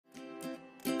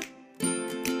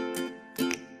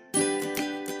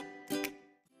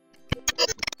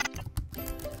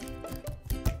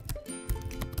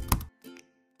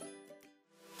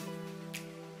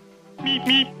Meep,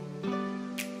 meep.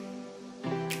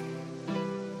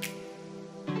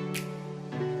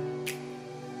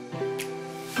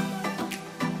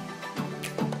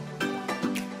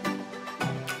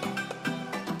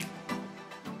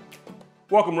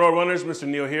 Welcome, Road Runners. Mr.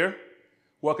 Neal here,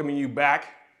 welcoming you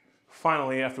back.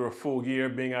 Finally, after a full year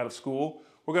being out of school,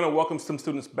 we're going to welcome some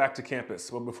students back to campus.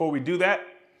 But before we do that,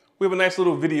 we have a nice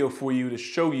little video for you to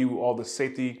show you all the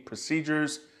safety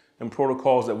procedures and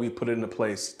protocols that we put into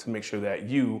place to make sure that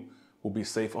you will be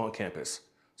safe on campus.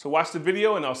 So watch the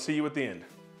video and I'll see you at the end.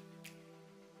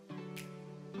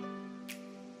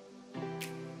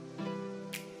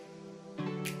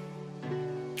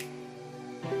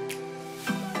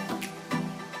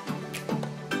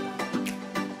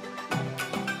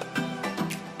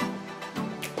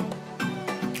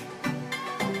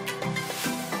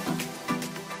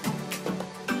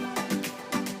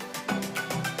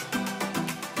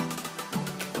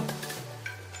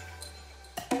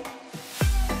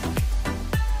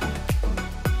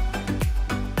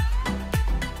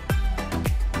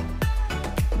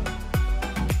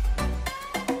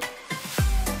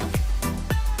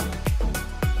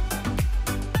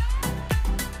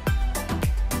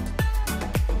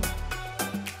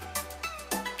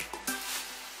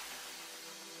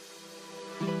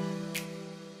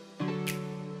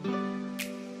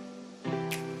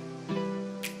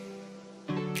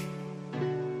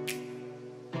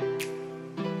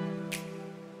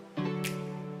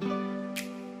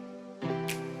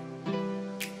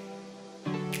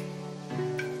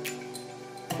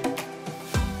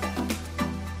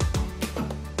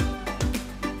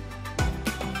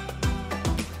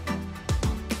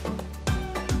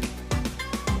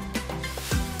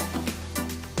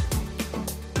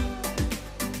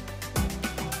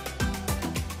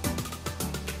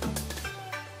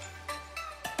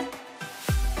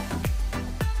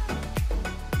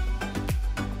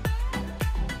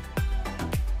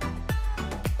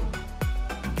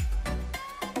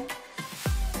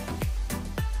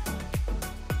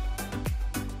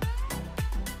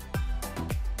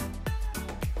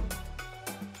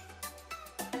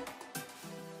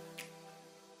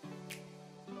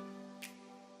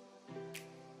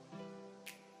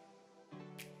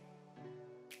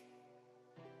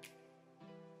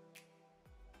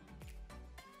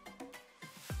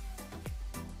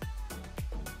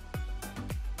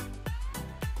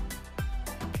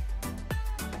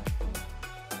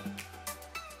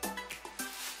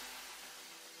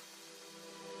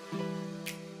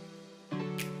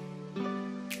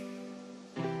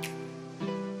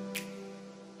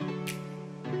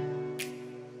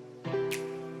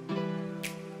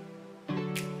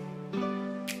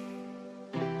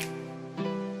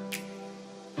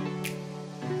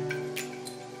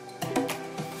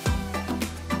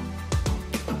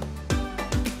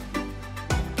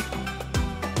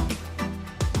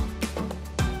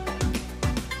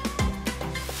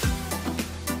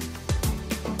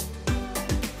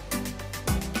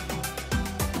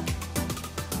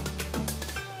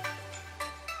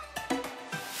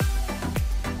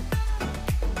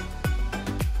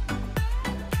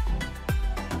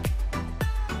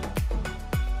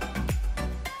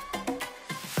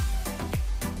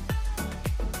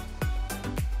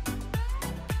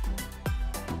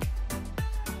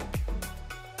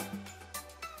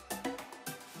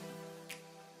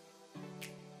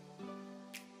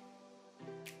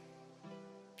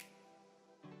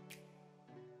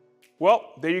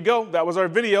 Well, there you go. That was our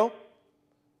video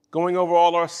going over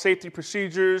all our safety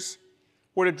procedures,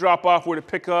 where to drop off, where to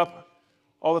pick up,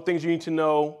 all the things you need to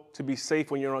know to be safe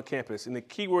when you're on campus. And the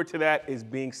key word to that is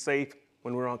being safe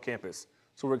when we're on campus.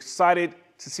 So we're excited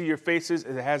to see your faces.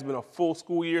 It has been a full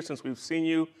school year since we've seen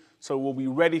you. So we'll be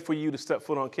ready for you to step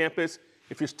foot on campus.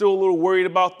 If you're still a little worried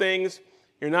about things,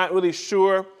 you're not really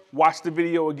sure, watch the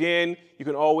video again. You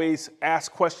can always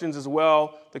ask questions as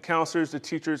well. The counselors, the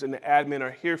teachers, and the admin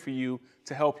are here for you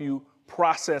to help you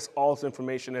process all this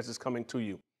information as it's coming to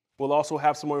you. We'll also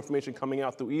have some more information coming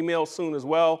out through email soon as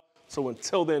well. So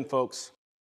until then, folks,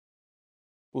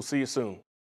 we'll see you soon.